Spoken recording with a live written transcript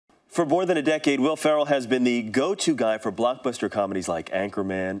For more than a decade, Will Ferrell has been the go-to guy for blockbuster comedies like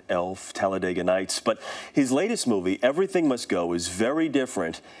Anchorman, Elf, Talladega Nights. But his latest movie, Everything Must Go, is very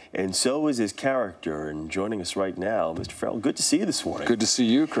different, and so is his character. And joining us right now, Mr. Ferrell, good to see you this morning. Good to see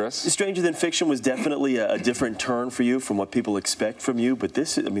you, Chris. Stranger Than Fiction was definitely a different turn for you from what people expect from you, but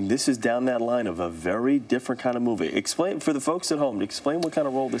this is down that line of a very different kind of movie. Explain, for the folks at home, explain what kind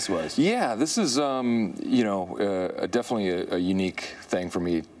of role this was. Yeah, this is, definitely a unique thing for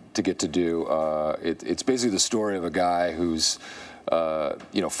me to get to do. It's basically the story of a guy who's,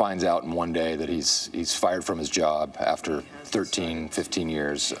 finds out in one day that he's fired from his job after 13, 15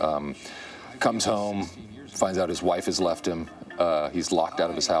 years. Comes home, finds out his wife has left him. He's locked out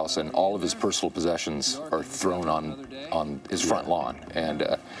of his house, and all of his personal possessions are thrown on his front lawn. And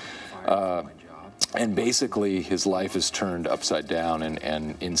basically, his life is turned upside down.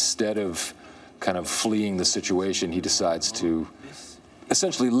 And instead of kind of fleeing the situation, he decides to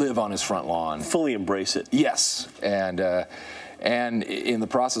essentially live on his front lawn. Fully embrace it. Yes, and in the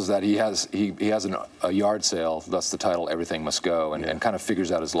process of that, he has a yard sale, thus the title Everything Must Go, and kind of figures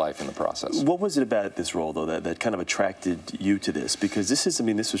out his life in the process. What was it about this role, though, that kind of attracted you to this? Because this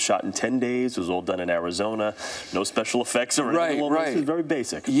was shot in 10 days, it was all done in Arizona, no special effects or anything. Right. This is very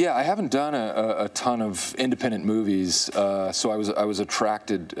basic. Yeah, I haven't done a ton of independent movies, so I was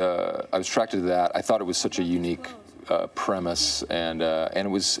attracted to that. I thought it was such a unique premise, and it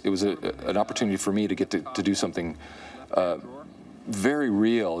was an opportunity for me to get to do something very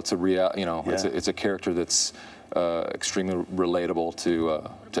real. It's it's a character that's extremely relatable to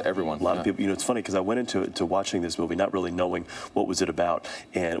everyone. A lot of people, it's funny because I went into watching this movie not really knowing what it was about,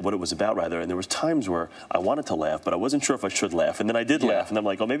 and there was times where I wanted to laugh, but I wasn't sure if I should laugh, and then I did laugh, and I'm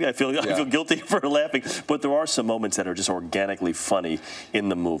like, oh, maybe I feel guilty for laughing. But there are some moments that are just organically funny in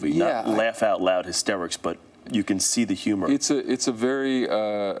the movie, not laugh out loud hysterics, but you can see the humor. It's a very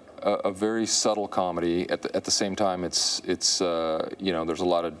subtle comedy. At the same time, it's there's a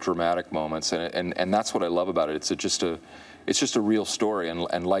lot of dramatic moments, and that's what I love about it. It's just a real story,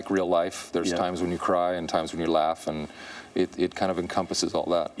 and like real life, there's times when you cry and times when you laugh, and it kind of encompasses all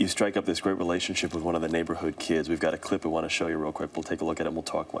that. You strike up this great relationship with one of the neighborhood kids. We've got a clip we want to show you real quick. We'll take a look at it and we'll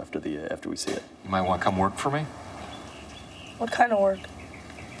talk after we see it. You might want to come work for me. What kind of work?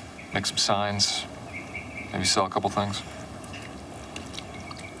 Make some signs. Maybe sell a couple things.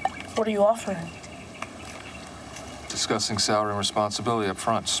 What are you offering? Discussing salary and responsibility up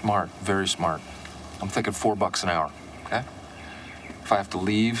front. Smart, very smart. I'm thinking $4 an hour, okay? If I have to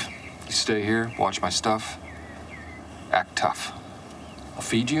leave, you stay here, watch my stuff, act tough. I'll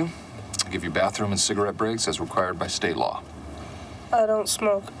feed you, I'll give you bathroom and cigarette breaks as required by state law. I don't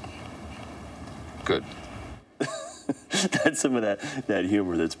smoke. Good. That's some of that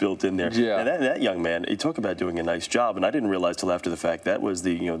humor that's built in there. Yeah. And that young man, he talked about doing a nice job, and I didn't realize till after the fact that was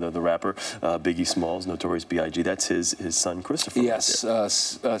the rapper Biggie Smalls, Notorious B.I.G. That's his son Christopher. Yes,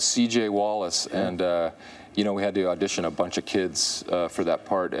 C.J. Wallace, and we had to audition a bunch of kids for that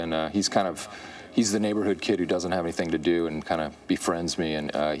part, and he's the neighborhood kid who doesn't have anything to do and kind of befriends me,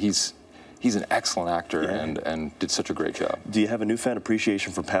 and he's an excellent actor and did such a great job. Do you have a newfound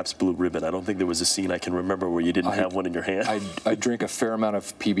appreciation for Pabst Blue Ribbon? I don't think there was a scene I can remember where you didn't have one in your hand. I drink a fair amount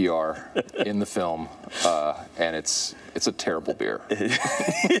of PBR in the film, and it's a terrible beer.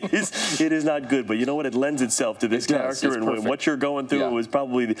 It is not good, but you know what? It lends itself to this character, and what you're going through. It was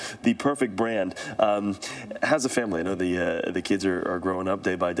probably the perfect brand. How's the family? I know the kids are growing up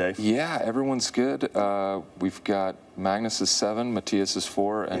day by day. Yeah, everyone's good. We've got Magnus is 7, Matthias is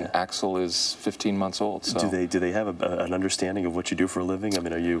 4, and Axel is 15 months old. So. Do they have an understanding of what you do for a living? I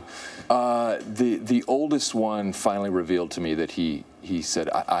mean, are you? The oldest one finally revealed to me that he said,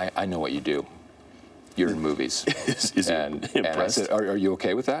 I know what you do. You're in movies. And I said, are you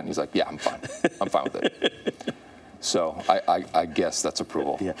okay with that? And he's like, yeah, I'm fine. I'm fine with it. So I guess that's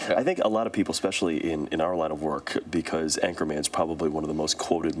approval. Yeah. I think a lot of people, especially in our line of work, because Anchorman's probably one of the most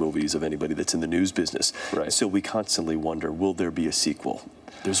quoted movies of anybody that's in the news business. Right. So we constantly wonder, will there be a sequel?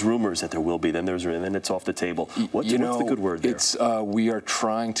 There's rumors that there will be, and then it's off the table. What's the good word there? We are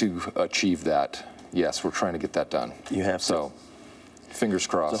trying to achieve that. Yes, we're trying to get that done. You have so. Fingers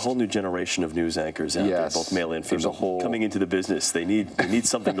crossed. There's a whole new generation of news anchors out there, both male and female, coming into the business. They need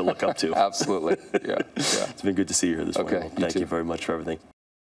something to look up to. Absolutely. Yeah. It's been good to see you here this morning. Okay, Thank you very much for everything.